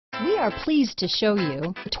We are pleased to show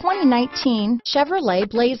you the 2019 Chevrolet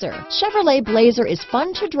Blazer. Chevrolet Blazer is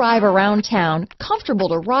fun to drive around town, comfortable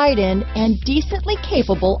to ride in, and decently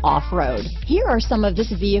capable off-road. Here are some of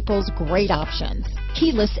this vehicle's great options: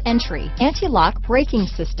 keyless entry, anti-lock braking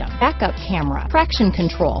system, backup camera, traction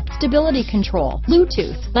control, stability control,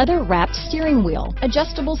 Bluetooth, leather-wrapped steering wheel,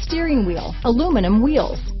 adjustable steering wheel, aluminum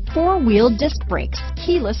wheels, four-wheel disc brakes,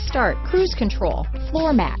 keyless start, cruise control,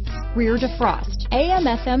 floor mats, rear defrost,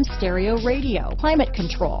 AM/FM stereo radio, climate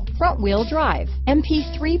control, front-wheel drive,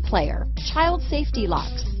 MP3 player, child safety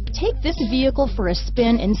locks. Take this vehicle for a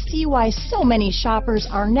spin and see why so many shoppers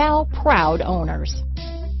are now proud owners.